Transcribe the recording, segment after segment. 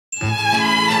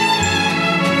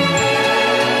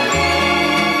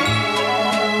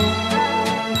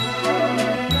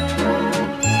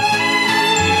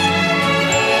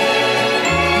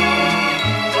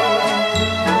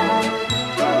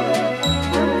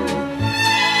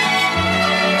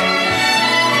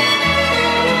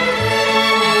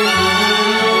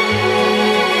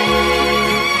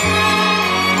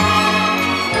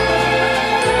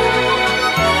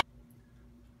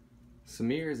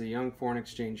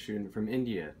exchange student from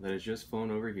India that has just flown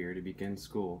over here to begin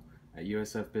school at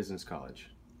USF Business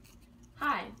College.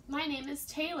 Hi, my name is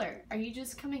Taylor. Are you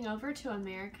just coming over to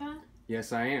America?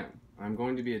 Yes, I am. I'm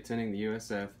going to be attending the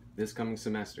USF this coming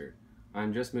semester.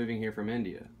 I'm just moving here from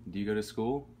India. Do you go to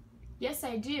school? Yes,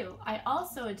 I do. I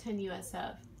also attend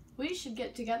USF. We should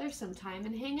get together sometime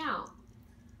and hang out.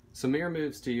 Samir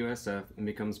moves to USF and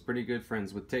becomes pretty good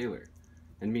friends with Taylor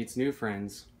and meets new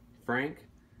friends, Frank,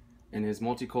 and his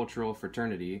multicultural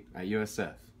fraternity at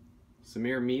USF.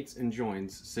 Samir meets and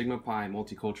joins Sigma Pi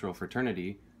Multicultural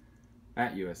Fraternity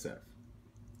at USF.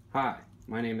 Hi,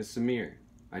 my name is Samir.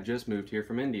 I just moved here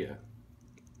from India.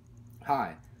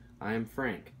 Hi, I am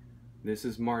Frank. This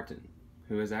is Martin,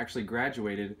 who has actually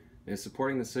graduated and is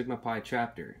supporting the Sigma Pi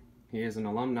chapter. He is an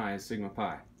alumni of Sigma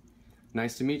Pi.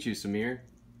 Nice to meet you, Samir.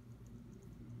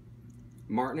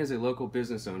 Martin is a local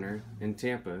business owner in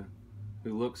Tampa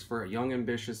who looks for young,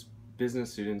 ambitious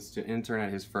business students to intern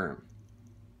at his firm.